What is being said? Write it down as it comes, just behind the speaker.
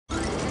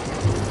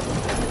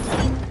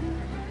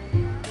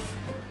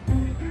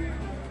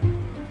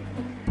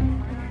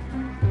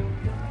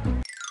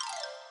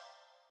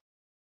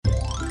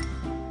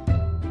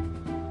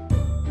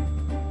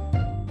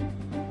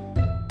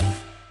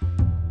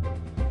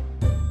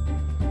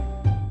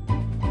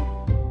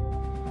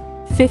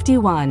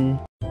51.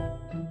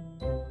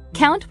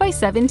 Count by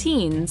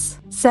 17s.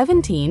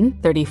 17,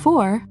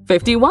 34,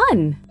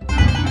 51.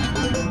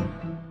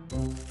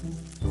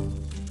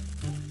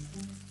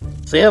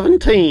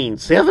 17,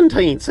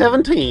 17,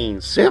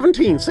 17,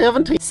 17,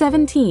 17.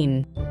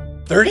 17.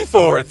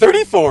 34,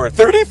 34,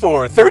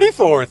 34,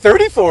 34,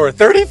 34,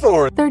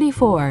 34.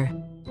 34.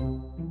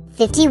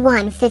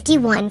 51,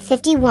 51,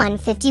 51,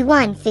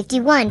 51,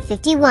 51,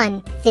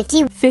 51,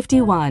 50.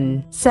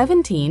 51.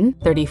 17,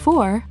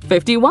 34,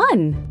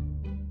 51.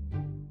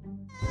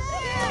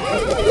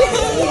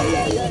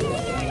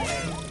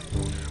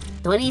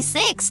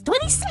 26,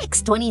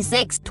 26,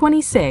 26.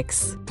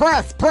 26.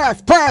 Plus,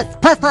 plus, plus,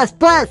 plus, plus,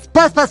 plus, plus,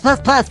 plus, plus,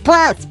 plus,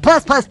 plus,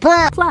 plus, plus,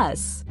 plus.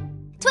 Plus.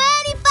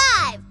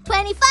 25,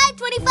 25,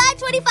 25,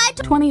 25,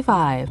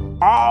 25.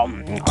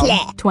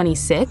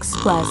 26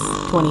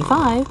 plus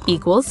 25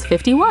 equals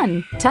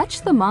 51.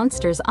 Touch the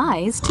monster's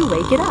eyes to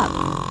wake it up.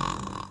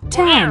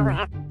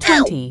 10,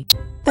 20,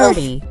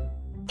 30,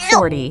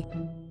 40,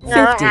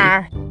 50,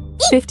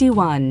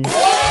 51.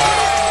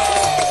 51!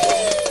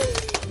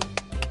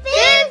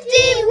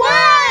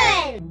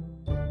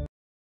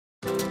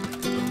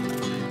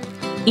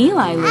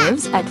 Eli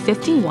lives at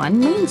 51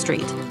 Main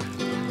Street.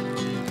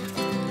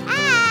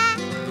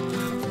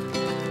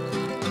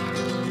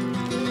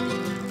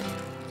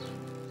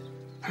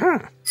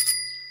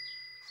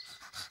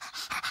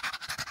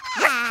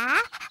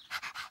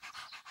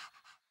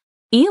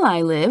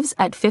 Eli lives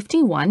at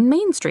 51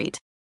 Main Street.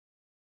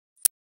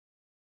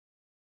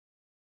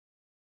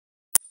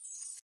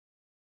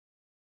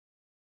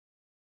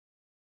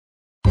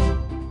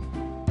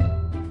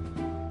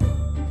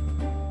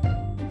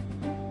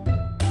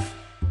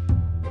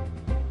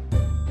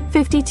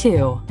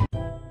 $52.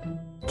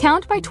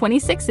 Count by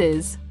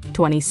 26s.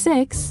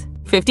 26,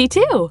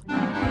 52.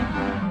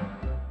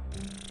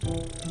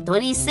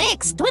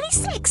 26,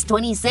 26,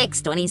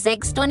 26,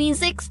 26,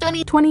 26,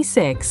 20.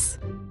 26.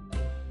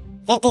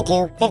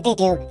 52,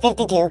 52,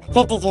 52,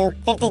 52,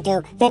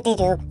 52,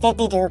 52,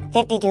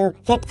 52,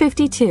 52,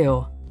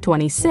 52.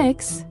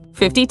 26,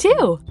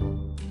 52.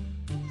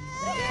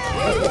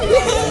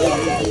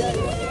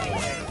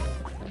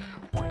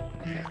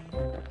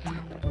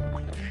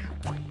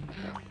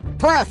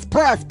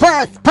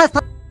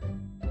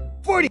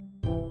 40.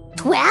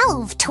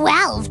 12,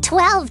 12,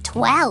 12,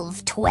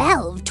 12,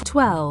 12.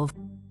 12.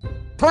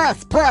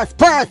 Plus, plus,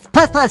 plus,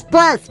 plus, plus, plus,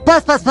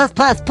 plus, plus, plus,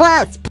 plus,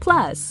 plus.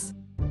 Plus.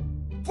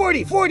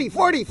 40, 40,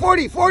 40,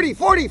 40, 40,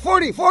 40, 40,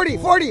 40, 40,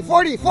 40,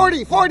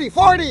 40, 40, 40,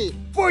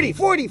 40,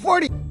 40,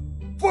 40,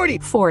 40.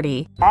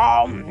 40.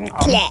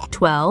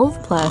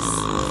 12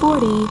 plus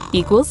 40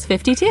 equals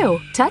 52.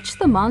 Touch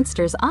the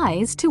monster's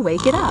eyes to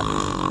wake it up.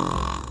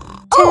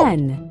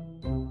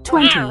 10,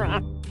 20,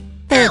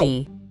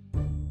 30,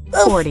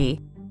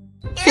 40,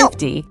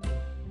 50,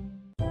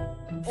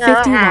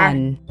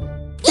 51,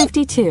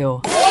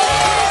 52. 52!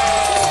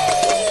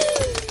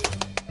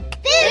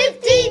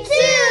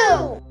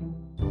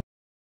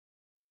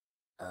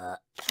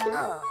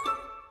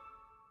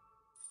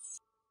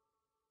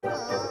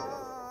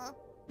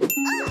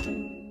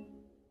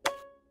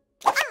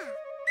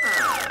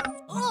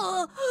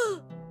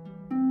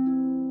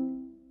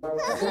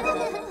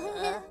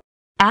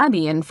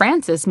 Abby and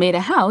Francis made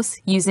a house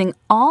using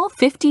all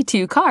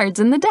 52 cards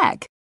in the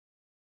deck.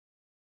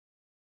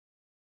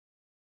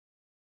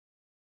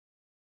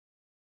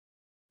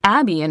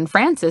 Abby and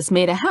Francis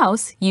made a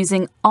house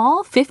using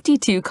all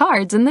 52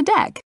 cards in the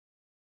deck.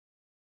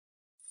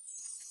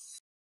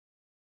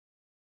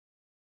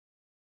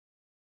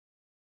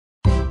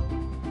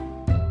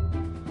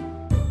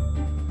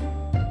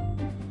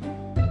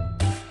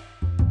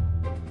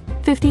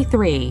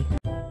 $53.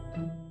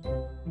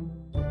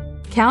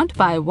 Count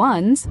by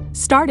ones,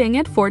 starting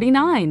at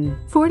 49.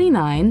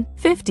 49,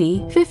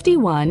 50,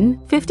 51,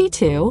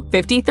 52,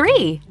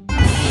 53.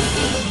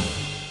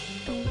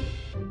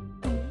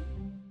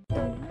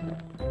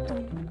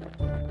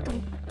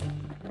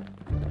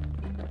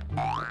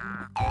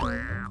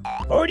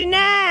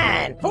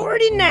 49,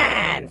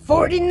 49,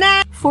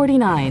 49.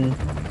 49.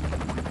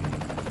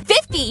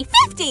 50,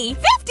 50,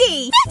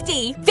 50,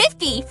 50,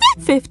 50,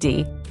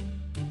 50.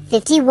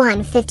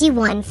 51,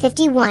 51,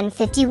 51,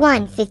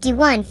 51,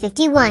 51,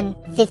 51,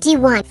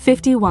 51.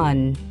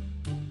 51.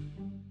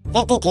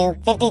 52,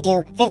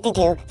 52,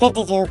 52,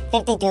 52,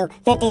 52,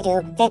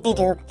 52,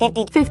 52,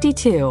 50.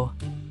 52.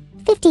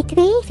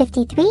 53,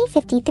 53,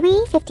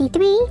 53,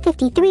 53,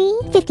 53,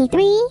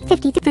 53,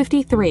 50.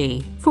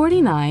 53.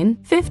 49,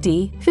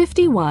 50,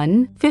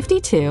 51,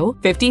 52,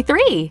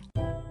 53.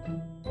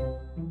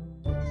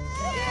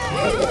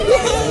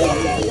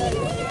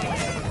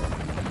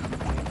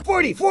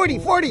 40, 40,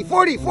 40,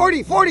 40,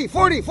 40, 40, 40,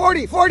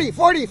 40, 40,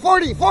 40,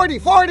 40, 40,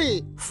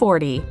 40.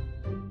 40.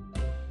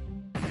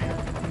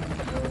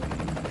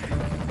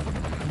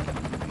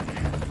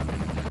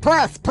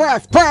 plus,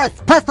 plus, plus,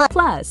 plus, plus.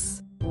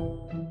 Plus.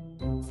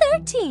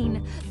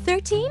 13,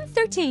 13,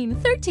 13,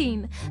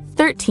 13.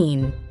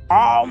 13.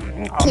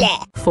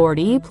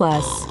 40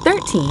 plus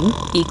 13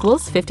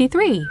 equals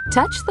 53.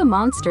 Touch the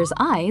monster's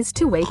eyes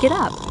to wake it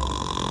up.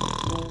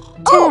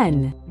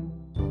 10,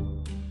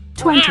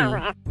 20,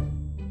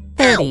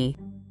 30,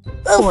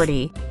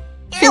 40,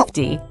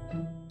 50,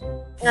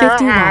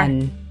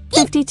 51,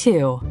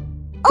 52,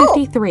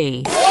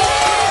 53. 53!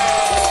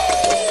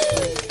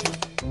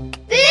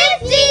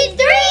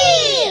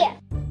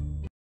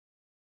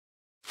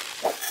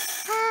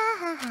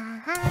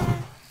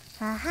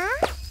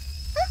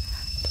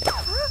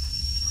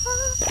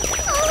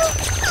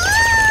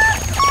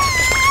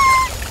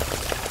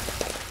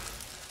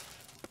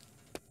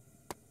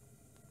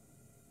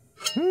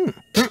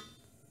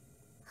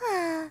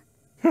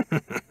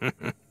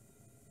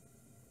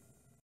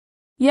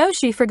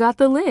 Yoshi forgot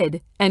the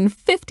lid, and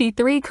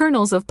 53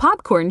 kernels of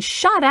popcorn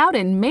shot out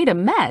and made a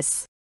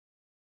mess.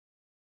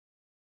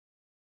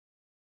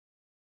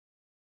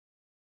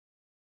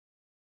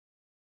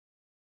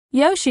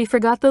 Yoshi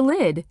forgot the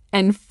lid,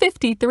 and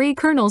 53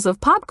 kernels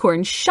of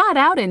popcorn shot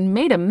out and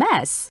made a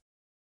mess.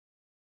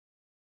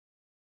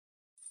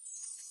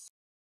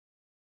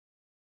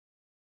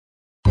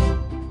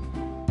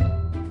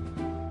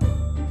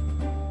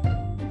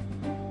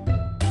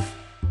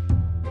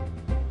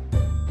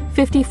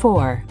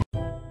 $54.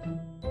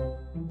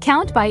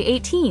 Count by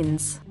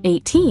 18s.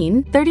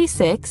 18,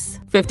 36,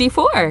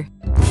 54.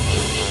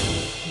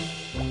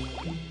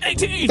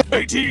 18,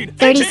 18,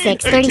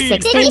 36,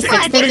 36,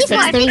 36, 36,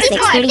 36,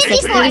 36,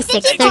 36, 36,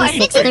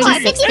 36,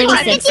 36,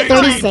 36,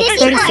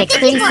 36,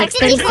 36,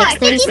 36,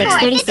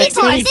 36,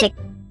 36,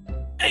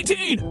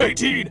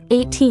 18,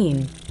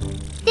 18.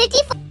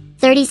 18,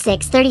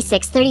 36,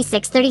 36,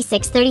 36,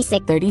 36,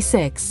 36,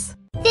 36,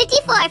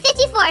 54,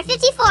 54,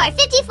 54,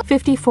 54.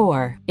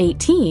 54.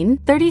 18,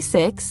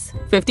 36,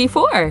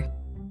 54.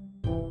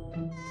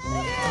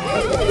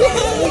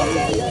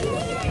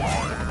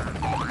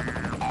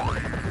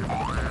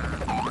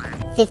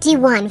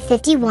 51,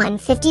 51,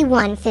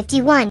 51,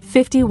 51.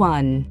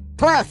 51.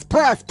 Plus,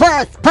 plus,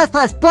 plus, plus,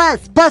 plus, plus,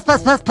 plus,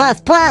 plus,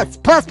 plus, plus,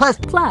 plus, plus,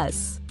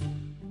 plus.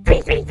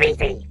 Plus 3, 3, 3,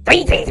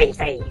 3, 3, 3, 3,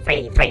 3,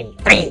 3, 3,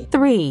 3.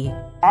 3.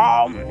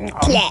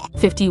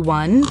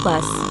 51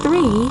 plus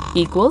 3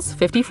 equals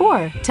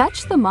 54.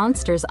 Touch the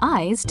monster's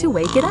eyes to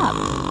wake it up.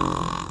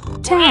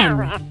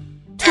 10,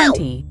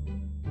 20,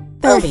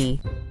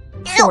 30,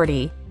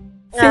 40,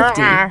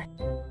 50,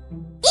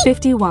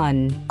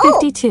 51,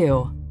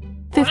 52,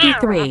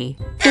 53,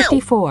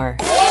 54.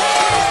 54!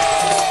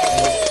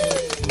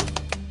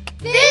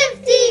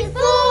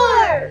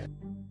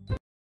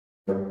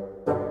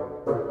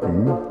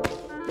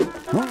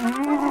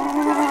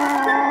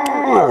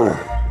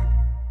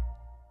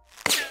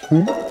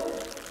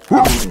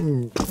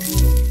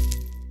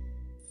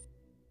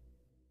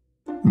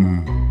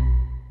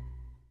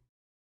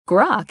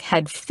 Grok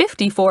had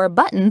 54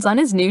 buttons on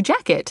his new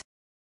jacket.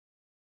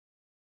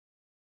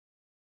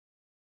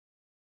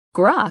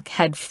 Grok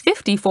had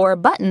 54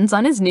 buttons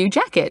on his new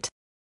jacket.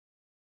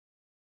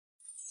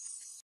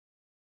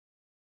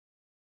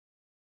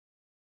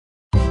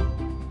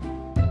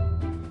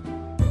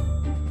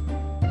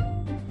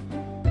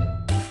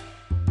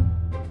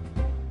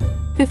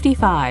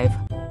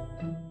 $55.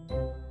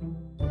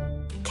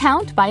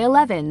 Count by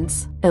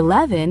 11s.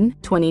 11,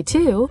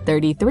 22,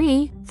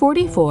 33,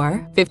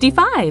 44,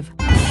 55.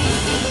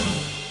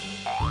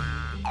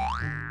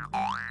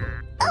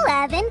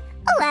 11,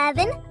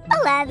 11,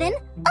 11,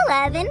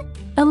 11.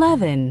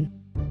 11.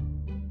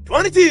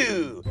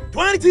 22,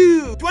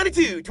 22,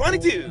 22,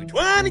 22,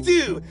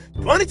 22,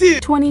 22.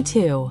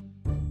 22.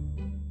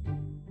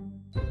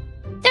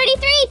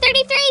 33,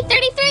 33,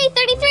 33,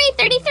 33,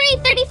 33,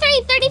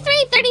 33,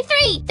 33,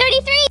 33,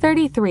 33.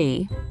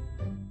 33.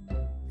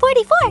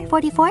 44,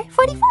 44,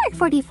 44,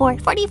 44,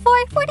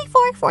 44,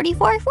 44,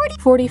 44, 40.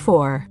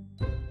 44.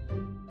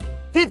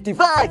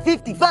 55,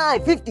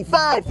 55,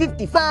 55,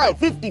 55,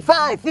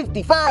 55,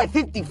 55,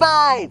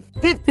 55.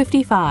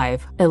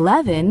 55.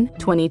 11,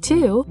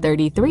 22,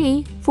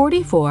 33,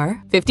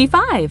 44,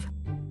 55.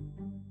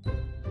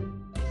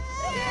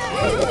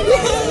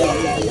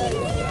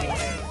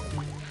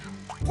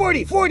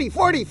 40, 40,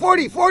 40,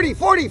 40, 40,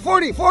 40,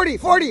 40, 40,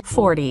 40.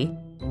 40.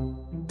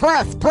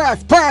 Plus,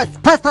 plus, plus,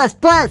 plus, plus,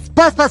 plus,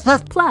 plus, plus,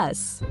 plus.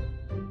 Plus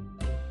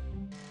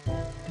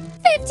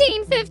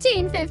 15,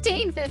 15,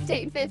 15,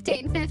 15, 15,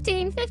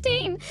 15, 15,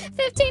 15,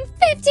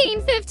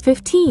 15, 15.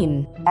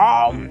 15.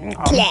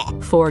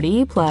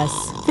 40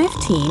 plus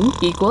 15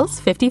 equals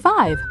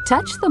 55.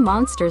 Touch the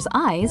monster's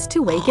eyes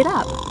to wake it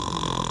up.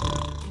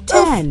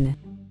 10,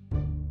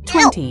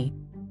 20,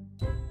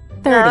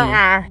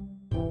 30,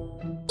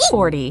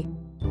 40,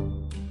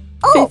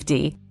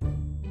 50,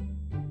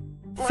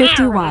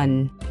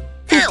 51,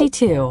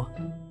 52,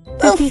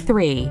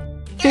 53,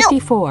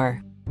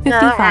 54,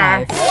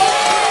 55.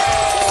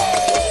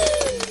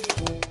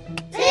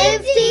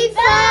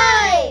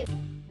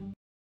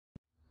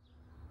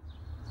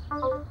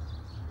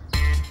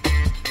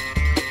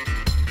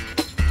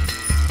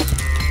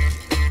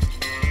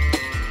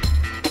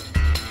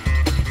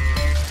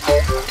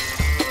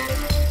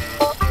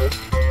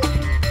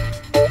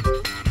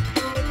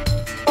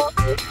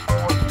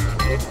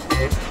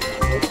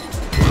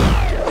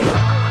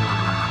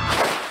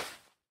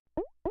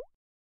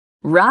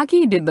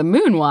 Rocky did the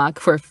moonwalk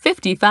for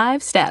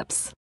 55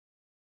 steps.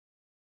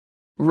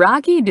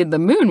 Rocky did the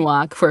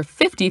moonwalk for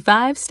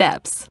 55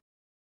 steps.